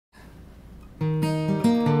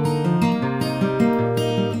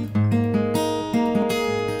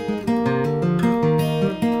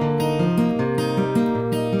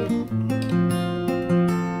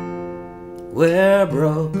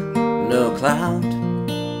out,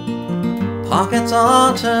 pockets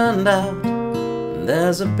all turned out, and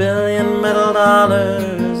there's $1 billion metal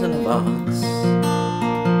dollars in a box.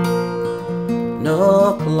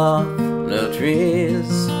 No cloth, no trees,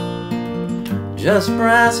 just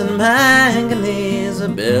brass and manganese,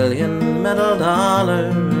 $1 billion metal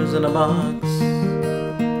dollars in a box.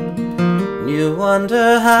 You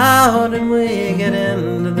wonder, how did we get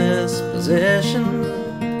into this position?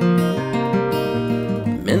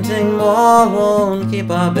 Minting more won't keep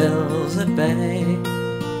our bills at bay.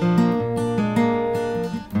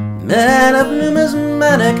 Men of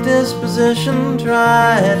numismatic disposition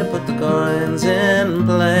tried to put the coins in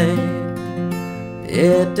play.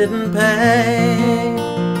 It didn't pay.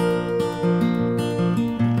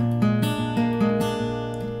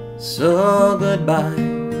 So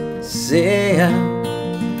goodbye, see ya.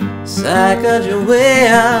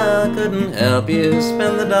 Sacajawea couldn't help you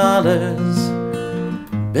spend the dollars,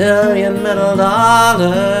 $1 billion metal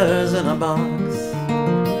dollars in a box.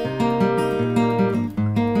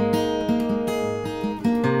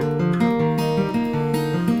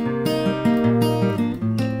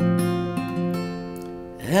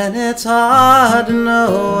 And it's hard to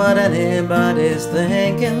know what anybody's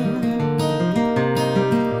thinking.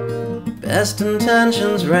 Best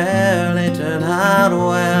intentions rarely turn out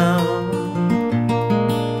well.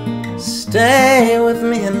 Stay with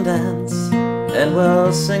me and dance, and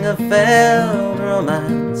we'll sing a failed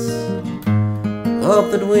romance.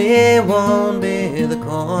 Hope that we won't be the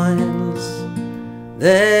coins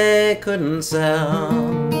they couldn't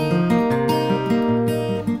sell.